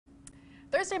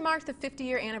Thursday marked the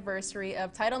 50-year anniversary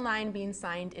of Title IX being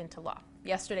signed into law.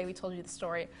 Yesterday, we told you the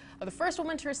story of the first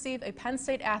woman to receive a Penn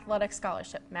State athletic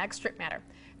scholarship, Mag Strickmatter.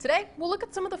 Today, we'll look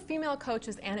at some of the female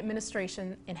coaches and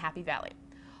administration in Happy Valley.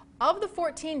 Of the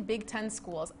 14 Big Ten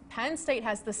schools, Penn State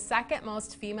has the second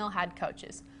most female head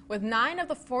coaches, with 9 of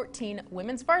the 14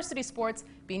 women's varsity sports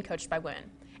being coached by women.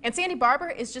 And Sandy Barbour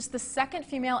is just the second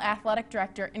female athletic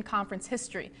director in conference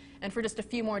history. And for just a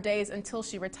few more days until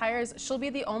she retires, she'll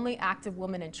be the only active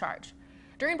woman in charge.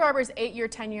 During Barbour's 8-year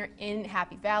tenure in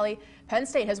Happy Valley, Penn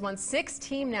State has won 6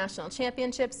 team national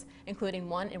championships, including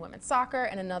 1 in women's soccer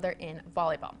and another in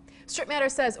volleyball. Strickmatter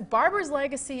says Barbour's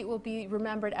legacy will be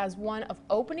remembered as one of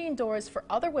opening doors for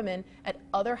other women at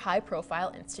other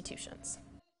high-profile institutions.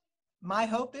 My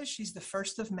hope is she's the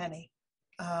first of many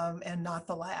and not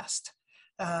the last.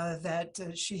 That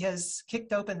she has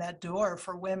kicked open that door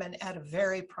for women at a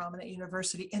very prominent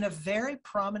university in a very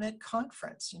prominent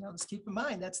conference. You know, let's keep in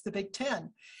mind that's the Big Ten.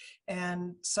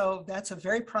 And so that's a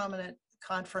very prominent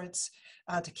conference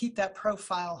to keep that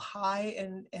profile high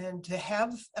and to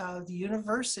have the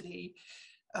university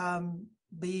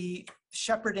be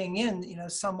shepherding in, you know,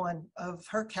 someone of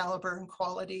her caliber and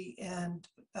quality and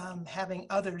having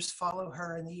others follow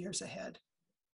her in the years ahead.